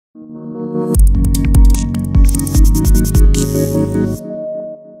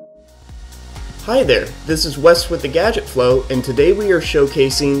Hi there, this is Wes with the Gadget Flow, and today we are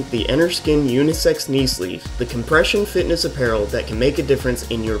showcasing the Enerskin Unisex knee sleeve, the compression fitness apparel that can make a difference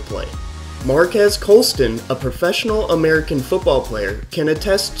in your play. Marquez Colston, a professional American football player, can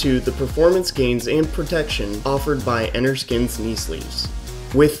attest to the performance gains and protection offered by Enerskin's knee sleeves.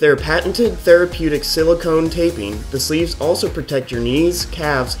 With their patented therapeutic silicone taping, the sleeves also protect your knees,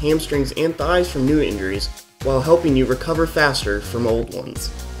 calves, hamstrings, and thighs from new injuries, while helping you recover faster from old ones.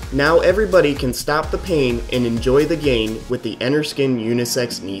 Now everybody can stop the pain and enjoy the gain with the Enerskin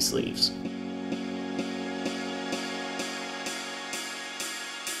Unisex knee sleeves.